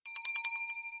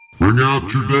Bring out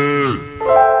your dead.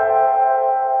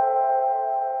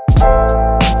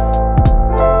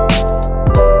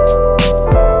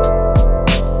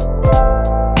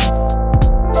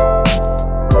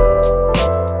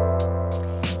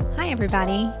 Hi,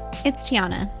 everybody. It's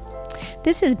Tiana.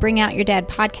 This is Bring Out Your Dead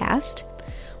podcast.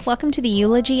 Welcome to the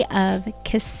eulogy of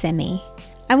Kissimmee.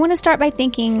 I want to start by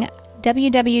thanking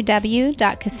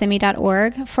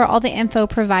www.kissimmee.org for all the info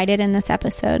provided in this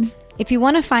episode. If you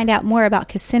want to find out more about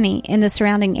Kissimmee and the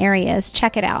surrounding areas,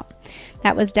 check it out.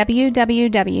 That was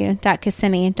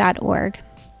www.kissimmee.org.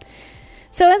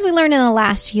 So as we learned in the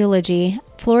last eulogy,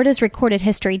 Florida's recorded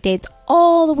history dates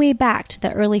all the way back to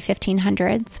the early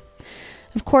 1500s.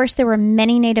 Of course, there were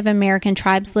many Native American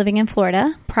tribes living in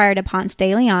Florida prior to Ponce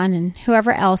de Leon and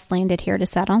whoever else landed here to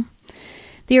settle.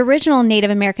 The original Native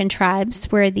American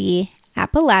tribes were the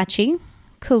Appalachee,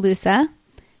 Calusa,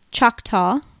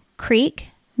 Choctaw, Creek,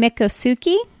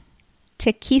 Miccosukee,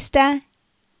 Tequista,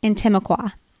 and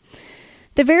Timucua.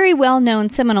 The very well-known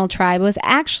Seminole tribe was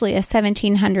actually a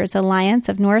 1700s alliance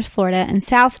of North Florida and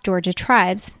South Georgia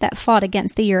tribes that fought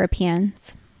against the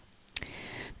Europeans.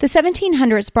 The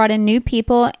 1700s brought in new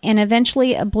people and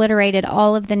eventually obliterated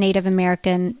all of the Native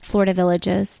American Florida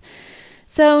villages.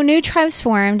 So new tribes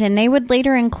formed, and they would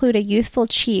later include a youthful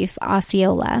chief,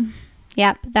 Osceola.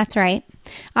 Yep, that's right.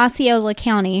 Osceola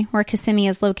County, where Kissimmee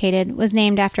is located, was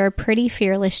named after a pretty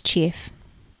fearless chief.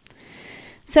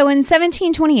 So in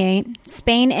 1728,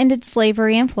 Spain ended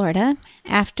slavery in Florida.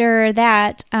 After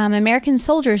that, American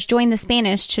soldiers joined the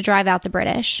Spanish to drive out the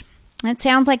British. It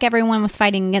sounds like everyone was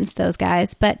fighting against those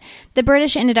guys, but the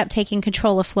British ended up taking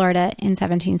control of Florida in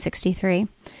 1763.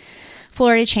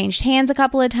 Florida changed hands a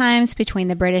couple of times between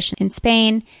the British and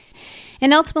Spain,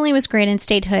 and ultimately was granted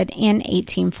statehood in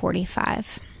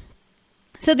 1845.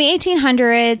 So the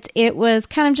 1800s, it was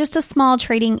kind of just a small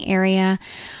trading area.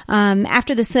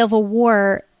 After the Civil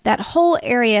War, that whole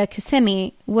area,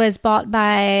 Kissimmee, was bought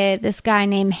by this guy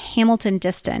named Hamilton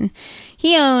Diston.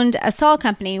 He owned a saw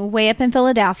company way up in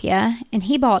Philadelphia, and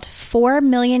he bought 4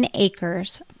 million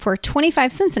acres for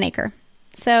 25 cents an acre.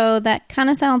 So that kind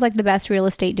of sounds like the best real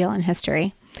estate deal in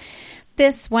history.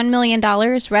 This $1 million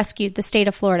rescued the state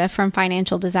of Florida from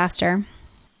financial disaster.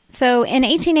 So in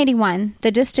 1881,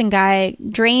 the Diston guy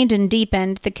drained and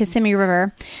deepened the Kissimmee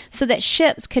River so that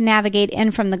ships could navigate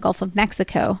in from the Gulf of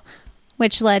Mexico,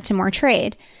 which led to more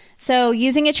trade. So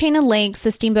using a chain of lakes,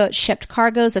 the steamboat shipped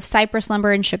cargoes of cypress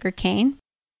lumber and sugar cane.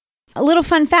 A little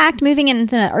fun fact, moving in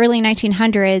the early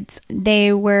 1900s,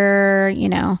 they were,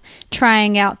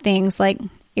 trying out things like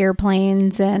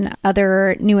airplanes and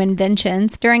other new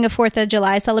inventions during a 4th of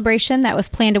July celebration that was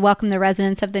planned to welcome the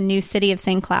residents of the new city of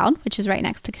St. Cloud, which is right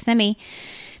next to Kissimmee.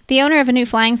 The owner of a new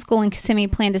flying school in Kissimmee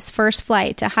planned his first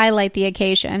flight to highlight the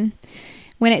occasion.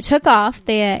 When it took off,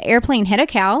 the airplane hit a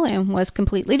cow and was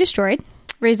completely destroyed,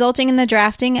 resulting in the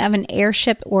drafting of an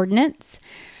airship ordinance.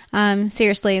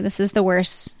 Seriously, this is the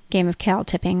worst game of cow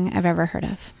tipping I've ever heard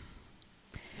of.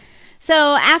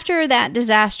 So after that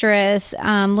disastrous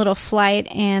little flight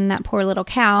and that poor little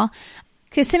cow,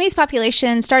 Kissimmee's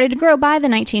population started to grow by the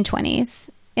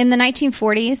 1920s. In the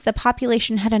 1940s, the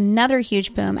population had another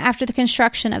huge boom after the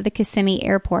construction of the Kissimmee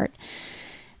Airport.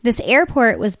 This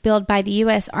airport was built by the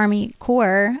U.S. Army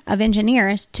Corps of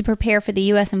Engineers to prepare for the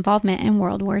U.S. involvement in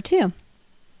World War II.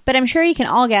 But I'm sure you can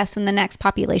all guess when the next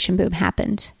population boom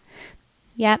happened.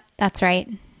 Yep, that's right.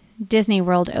 Disney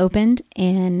World opened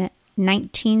in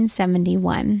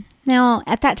 1971. Now,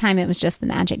 at that time, it was just the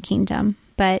Magic Kingdom,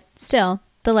 but still,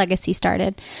 the legacy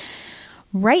started.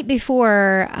 Right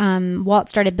before Walt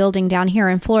started building down here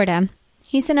in Florida,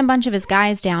 he sent a bunch of his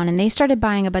guys down, and they started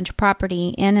buying a bunch of property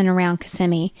in and around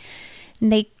Kissimmee.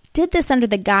 And they did this under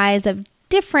the guise of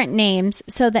different names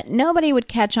so that nobody would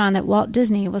catch on that Walt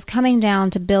Disney was coming down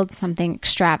to build something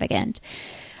extravagant.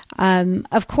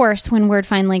 Of course, when word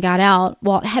finally got out,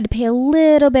 Walt had to pay a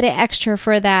little bit of extra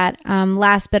for that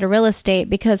last bit of real estate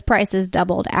because prices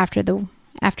doubled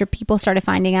after people started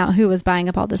finding out who was buying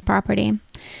up all this property.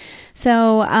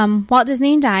 So Walt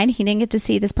Disney died. He didn't get to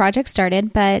see this project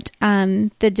started, but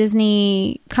the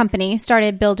Disney company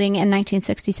started building in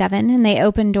 1967, and they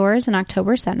opened doors in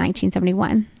October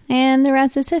 1971, and the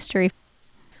rest is history.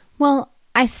 Well,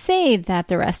 I say that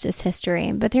the rest is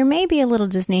history, but there may be a little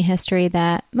Disney history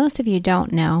that most of you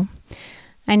don't know.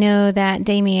 I know that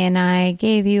Damien and I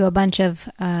gave you a bunch of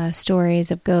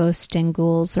stories of ghosts and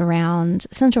ghouls around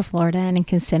Central Florida and in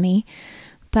Kissimmee,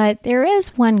 but there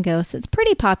is one ghost that's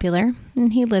pretty popular,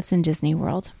 and he lives in Disney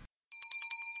World.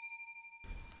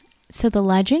 So the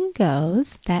legend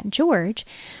goes that George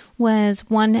was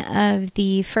one of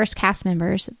the first cast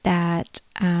members that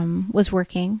was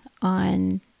working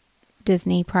on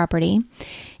Disney property,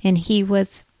 and he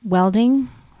was welding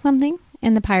something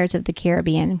in the Pirates of the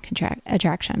Caribbean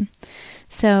attraction.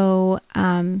 So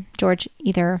George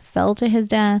either fell to his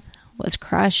death, was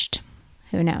crushed,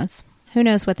 who knows? Who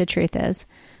knows what the truth is?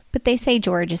 But they say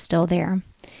George is still there.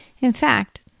 In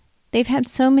fact, they've had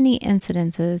so many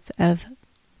incidences of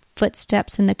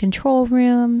footsteps in the control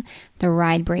room, the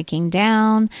ride breaking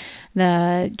down,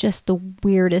 just the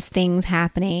weirdest things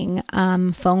happening,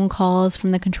 phone calls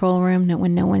from the control room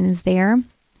when no one is there,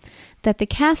 that the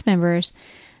cast members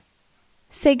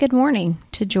say good morning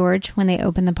to George when they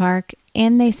open the park,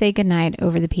 and they say goodnight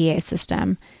over the PA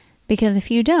system. Because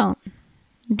if you don't,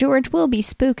 George will be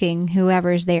spooking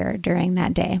whoever's there during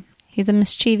that day. He's a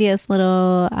mischievous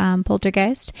little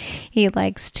poltergeist. He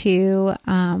likes to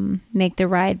make the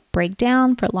ride break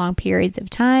down for long periods of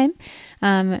time.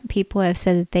 People have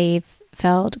said that they've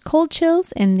felt cold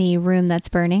chills in the room that's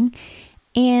burning.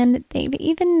 And they've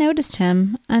even noticed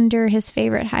him under his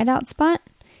favorite hideout spot,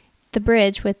 the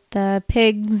bridge with the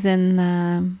pigs and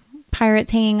the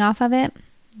pirates hanging off of it.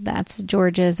 That's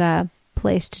George's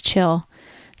place to chill.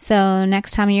 So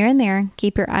next time you're in there,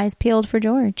 keep your eyes peeled for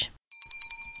George.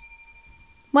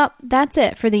 Well, that's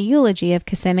it for the eulogy of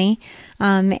Kissimmee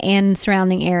and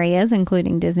surrounding areas,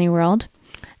 including Disney World.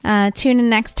 Tune in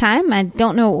next time. I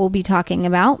don't know what we'll be talking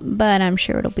about, but I'm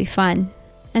sure it'll be fun.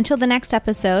 Until the next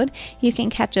episode, you can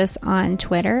catch us on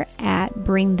Twitter at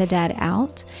Bring the Dead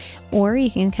Out, or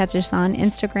you can catch us on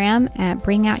Instagram at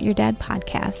Bring Out Your Dead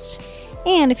Podcast.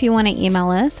 And if you want to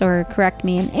email us or correct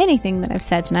me in anything that I've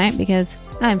said tonight, because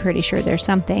I'm pretty sure there's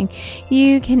something,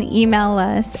 you can email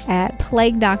us at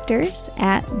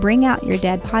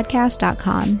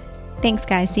plaguedoctors@bringoutyourdeadpodcast.com. Thanks,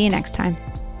 guys. See you next time.